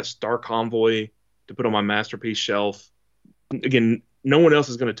 I got a Star Convoy to put on my masterpiece shelf. Again, no one else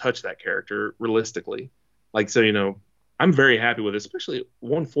is going to touch that character realistically. Like, so, I'm very happy with it, especially at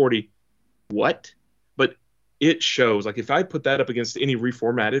 140. What? But it shows. Like, if I put that up against any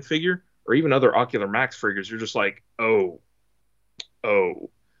reformatted figure or even other Ocular Max figures, you're just like, oh.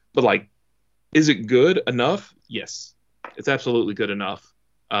 But, like, is it good enough? Yes, it's absolutely good enough.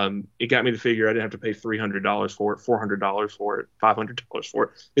 It got me the figure. I didn't have to pay $300 for it, $400 for it, $500 for it.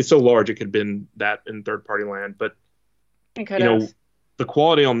 It's so large it could have been that in third-party land. But, the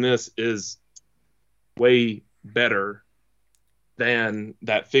quality on this is way better than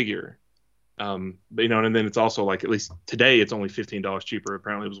that figure. But, and then it's also like, at least today, it's only $15 cheaper.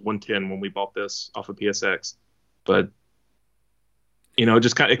 Apparently, it was $110 when we bought this off of PSX. But,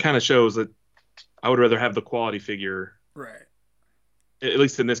 it kind of shows that I would rather have the quality figure, right? At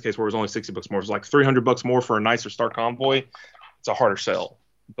least in this case, where it was only $60 more. It was like $300 more for a nicer Star Convoy. It's a harder sell,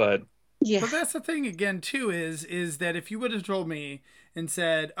 but yeah. But that's the thing again too, is that if you would have told me and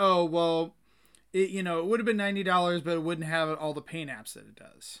said, oh well, it would have been $90, but it wouldn't have all the paint apps that it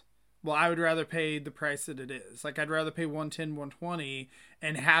does. Well, I would rather pay the price that it is. Like, I'd rather pay $110, $120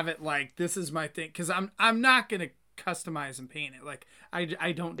 and have it like, this is my thing, because I'm not gonna customize and paint it. Like, I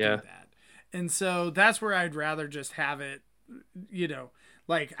don't do that. And so that's where I'd rather just have it,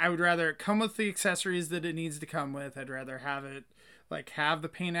 like, I would rather it come with the accessories that it needs to come with. I'd rather have it, like, have the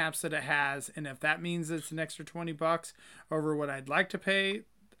paint apps that it has. And if that means it's an extra $20 over what I'd like to pay,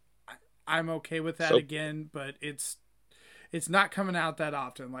 I'm okay with that again. But it's not coming out that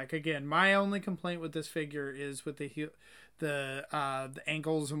often. Like, again, my only complaint with this figure is with the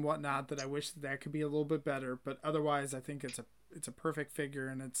ankles and whatnot, that I wish that could be a little bit better. But otherwise, I think it's a perfect figure,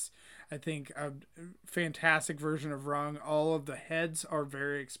 and it's, I think, a fantastic version of Rung. All of the heads are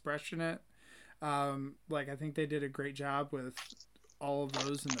very expressionate. Like, I think they did a great job with all of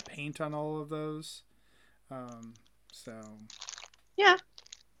those and the paint on all of those. Yeah.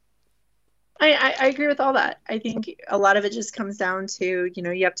 I agree with all that. I think a lot of it just comes down to,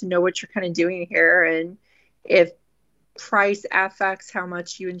 you have to know what you're kind of doing here. And if price affects how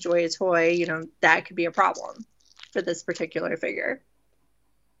much you enjoy a toy, that could be a problem. for this particular figure.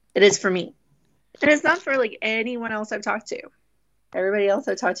 It is for me. And it's not for like anyone else I've talked to. Everybody else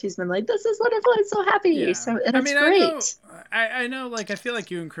I've talked to has been like, this is wonderful. I'm so happy. Yeah. So, and it's great. I know, like, I feel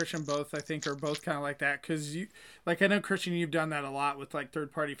like you and Christian both, I think, are both kind of like that. Because, you, like, I know, Christian, you've done that a lot with, like,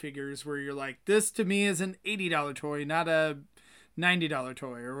 third-party figures where you're like, this to me is an $80 toy, not a $90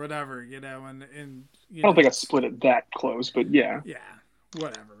 toy or whatever, you know. And you I don't think I split it that close, but yeah. Yeah,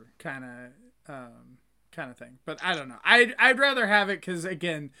 whatever. Kind of thing. But I don't know. I'd rather have it because,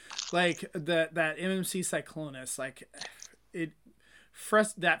 again, like, that MMC Cyclonus, like,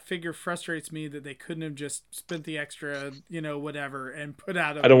 that figure frustrates me that they couldn't have just spent the extra, you know, whatever, and put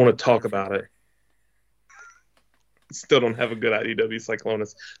out I don't want to talk about it. Still don't have a good IDW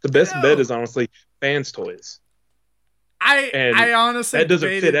Cyclonus. The best bet is honestly Fans Toys. I honestly that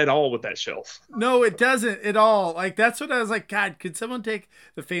doesn't fit at all with that shelf. No, it doesn't at all. Like, that's what I was like, God, could someone take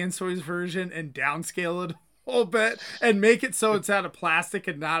the Fans Toys version and downscale it a little bit and make it so it's out of plastic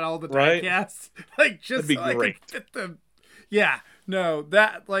and not all the die casts? Like, just that'd be great. I could fit them. Yeah. No,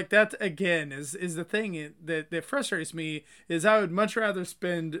 that again is the thing that frustrates me is I would much rather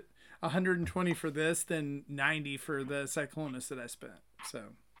spend 120 for this than 90 for the Cyclonus that I spent. So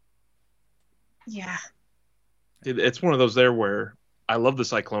yeah, it's one of those there where I love the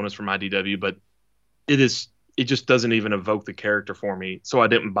Cyclonus from IDW, but it just doesn't even evoke the character for me, so I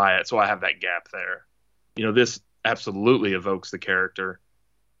didn't buy it. So I have that gap there. You know, this absolutely evokes the character.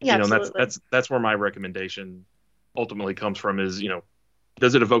 Yeah, you know, absolutely. that's where my recommendation ultimately comes from is, you know,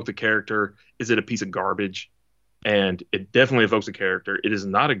 does it evoke the character? Is it a piece of garbage? And it definitely evokes a character. It is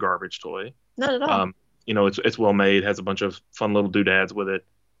not a garbage toy. Not at all. You know, it's well made, has a bunch of fun little doodads with it.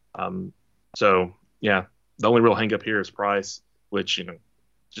 So yeah, the only real hang up here is price, which, you know,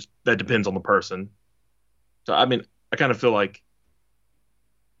 just that depends on the person. So I mean, I kind of feel like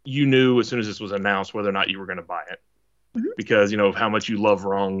you knew as soon as this was announced whether or not you were going to buy it, because, you know, of how much you love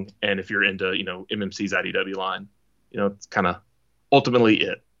Rung, and if you're into, you know, MMC's IDW line, you know, it's kind of ultimately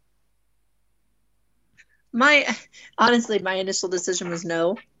it. Honestly, my initial decision was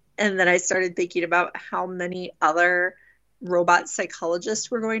no. And then I started thinking about how many other robot psychologists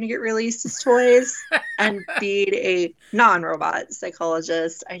were going to get released as toys. And being a non-robot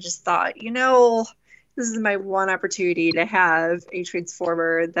psychologist, I just thought, you know, this is my one opportunity to have a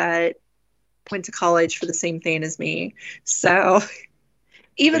Transformer that went to college for the same thing as me. So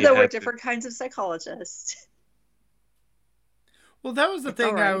even though we're different kinds of psychologists. Well, that was the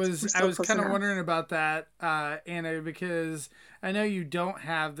thing. Right. I was kind of wondering about that, Anna, because I know you don't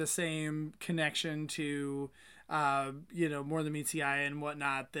have the same connection to, you know, More Than Meets the Eye and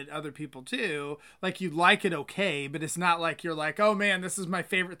whatnot that other people do. Like, you like it okay, but it's not like you're like, oh man, this is my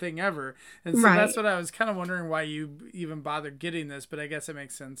favorite thing ever. And so that's what I was kind of wondering why you even bothered getting this, but I guess it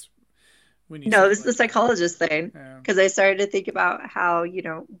makes sense. No, this is the psychologist thing, because I started to think about how, you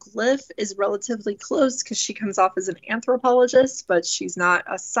know, Glyph is relatively close because she comes off as an anthropologist, but she's not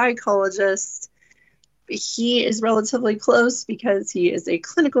a psychologist. He is relatively close because he is a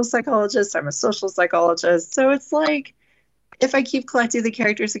clinical psychologist. I'm a social psychologist. So it's like, if I keep collecting the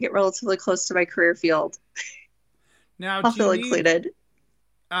characters that get relatively close to my career field, now I'll feel included.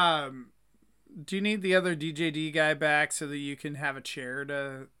 Do you need the other DJD guy back so that you can have a chair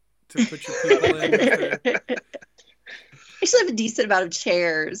to put your people in? I actually have a decent amount of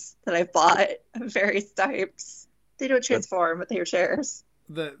chairs that I've bought of various types. They don't transform, but they are chairs.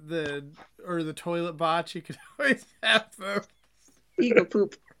 The toilet bots, you could always have those. You can go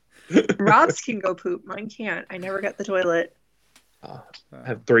poop. Rob's can go poop. Mine can't. I never got the toilet. I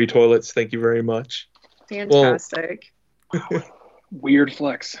have 3 toilets. Thank you very much. Fantastic. Weird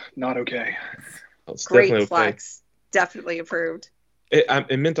flex. Not okay. Great flex. Okay. Definitely approved.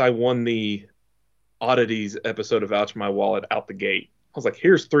 It meant I won the Oddities episode of Ouch My Wallet out the gate. I was like,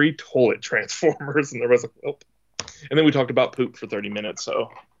 here's 3 toilet transformers. And there was like, nope. And then we talked about poop for 30 minutes. So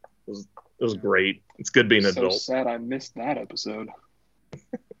it was great. It's good being an adult. So sad I missed that episode.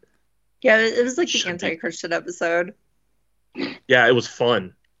 Yeah, it was like the anti-Christian episode. Yeah, it was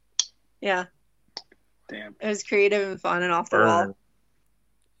fun. Yeah. Damn. It was creative and fun and off the wall.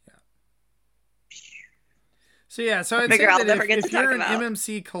 So yeah, so I'd say that if you're an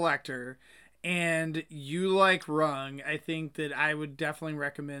MMC collector and you like Rung, I think that I would definitely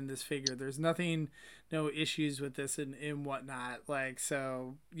recommend this figure. There's no issues with this and whatnot. Like,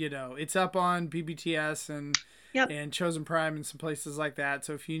 so, you know, it's up on BBTS and Chosen Prime and some places like that.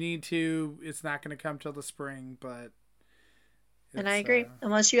 So if you need to, it's not going to come till the spring, but. And I agree.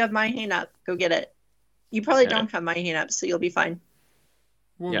 Unless you have My Hang Up, go get it. You probably don't have My Hang Up, so you'll be fine.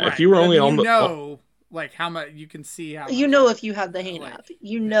 Well, if you were only on the... like how much you can see how you know if you have the hang up,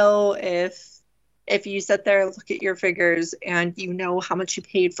 you know if if you sit there and look at your figures and you know how much you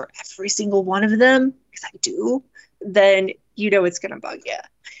paid for every single one of them, because I do, then you know it's going to bug you.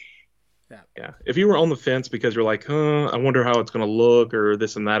 Yeah. If you were on the fence because you're like, I wonder how it's going to look or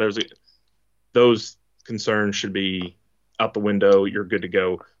this and that, those concerns should be out the window. You're good to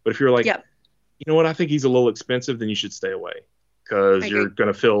go. But if you're like, Yep. you know what, I think he's a little expensive, then you should stay away because you're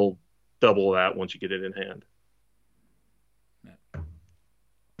going to feel double that once you get it in hand.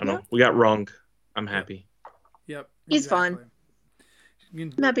 I know. We got Rung. I'm happy. Yep. He's fun.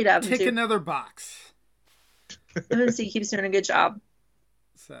 I'm happy to have him Tick too. another box. He keeps doing a good job.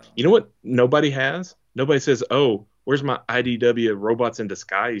 So You know what nobody has? Nobody says, oh, where's my IDW Robots in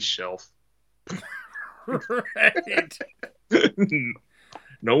Disguise shelf? right.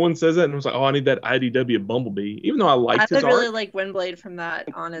 No one says that. And I was like, oh, I need that IDW Bumblebee. Even though I liked I his really art. like Windblade from that,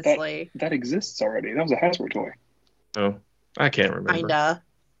 honestly. That exists already. That was a Hasbro toy. Oh, I can't remember. Kinda.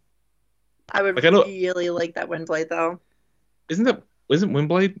 I would Like, I know- really like that Windblade, though. Isn't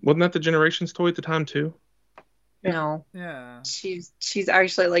Windblade? Wasn't that the Generations toy at the time too? Yeah. No. Yeah. She's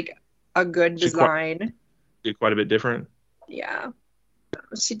actually like a good She's design. Quite a bit different. Yeah.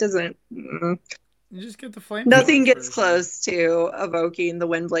 She doesn't. You just get the flame. Nothing gets close to evoking the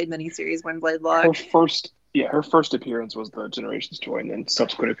Windblade miniseries Windblade Her look. first appearance was the Generations toy, and then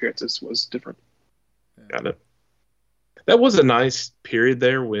subsequent appearances was different. Got it. That was a nice period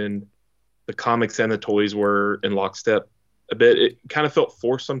there when the comics and the toys were in lockstep a bit. It kind of felt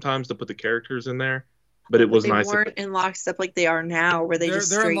forced sometimes to put the characters in there, but it was They nice. weren't in lockstep like they are now, where They're in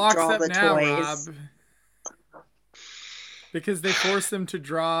straight draw lockstep the now, toys. Rob. Because they forced them to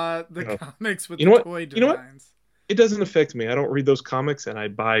draw the No. comics with You know the what? toy You know what? designs. It doesn't affect me. I don't read those comics, and I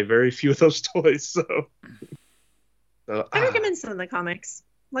buy very few of those toys. So I recommend some of the comics.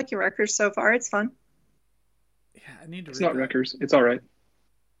 Like your records so far, it's fun. Yeah, I need to It's read not that. Wreckers. It's all right.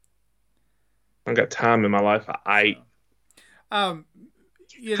 I've got time in my life. You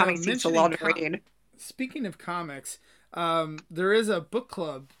know, Comics takes a mentioning lot to read. Speaking of comics, there is a book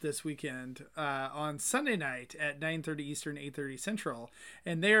club this weekend on Sunday night at 9:30 Eastern, 8:30 Central,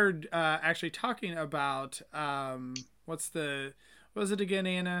 and they're actually talking about what was it again,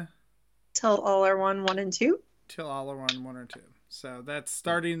 Anna? Till All Are One, 1 and 2. Till All Are One, 1 or 2. So that's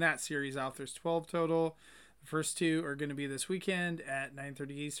starting that series off. There's 12 total. The first 2 are going to be this weekend at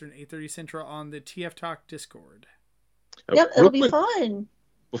 9:30 Eastern, 8:30 Central on the TF Talk Discord. Yep, Real it'll be quick, fun.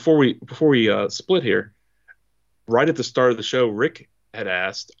 Before we split here, right at the start of the show, Rick had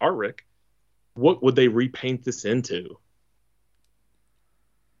asked, our Rick, what would they repaint this into?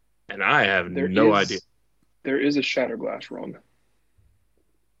 And I have no idea. There is a Shatterglass run.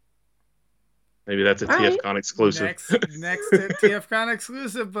 Maybe that's a All right. TFCon exclusive. Next TFCon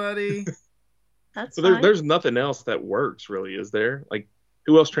exclusive, buddy. That's So fine. there's nothing else that works, really, is there? Like,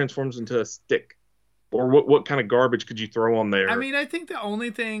 who else transforms into a stick? Or what kind of garbage could you throw on there? I mean, I think the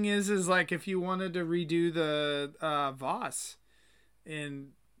only thing is like if you wanted to redo the Voss and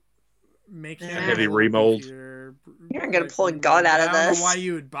make him Yeah. Heavy a little remold. beefier, You're not gonna like, pull a gun out of I don't this. know why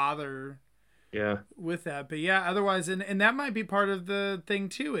you would bother yeah. with that, but yeah. Otherwise, and that might be part of the thing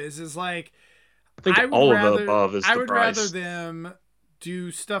too. Is like I think would all of rather- the above is I the would price. rather them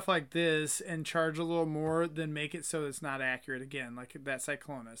do stuff like this and charge a little more than make it so it's not accurate again, like that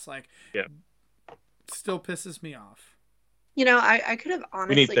Cyclonus. Like, Yeah. still pisses me off. You know, I could have need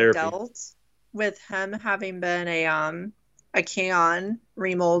honestly therapy. dealt with him having been a Kaon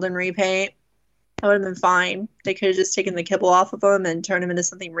remold and repaint. That would have been fine. They could have just taken the kibble off of him and turned him into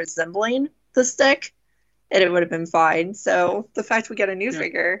something resembling the stick, and it would have been fine. So the fact we get a new Yeah.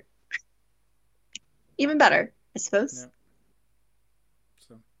 figure, even better, I suppose. Yeah.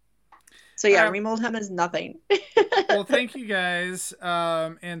 So yeah, Alright. remold him is nothing. Well, thank you guys,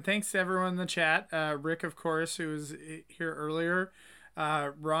 and thanks to everyone in the chat. Rick, of course, who was here earlier.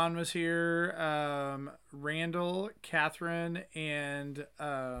 Ron was here. Randall, Catherine, and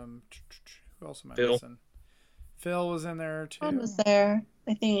who else am I Phil. missing? Phil was in there too. Ron was there,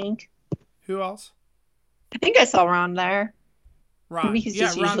 I think. Who else? I think I saw Ron there. Ron. Maybe he's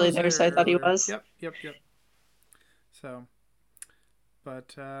just Ron usually was there, so I thought he earlier. was. Yep. So,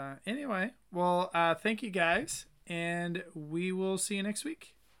 but anyway, well, thank you guys, and we will see you next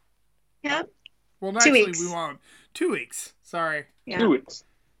week. Yeah. Well, 2 actually, weeks. we won't. 2 weeks. Sorry. Yeah. 2 weeks.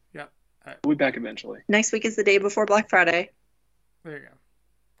 Yep. All right. We'll be back eventually. Next week is the day before Black Friday. There you go.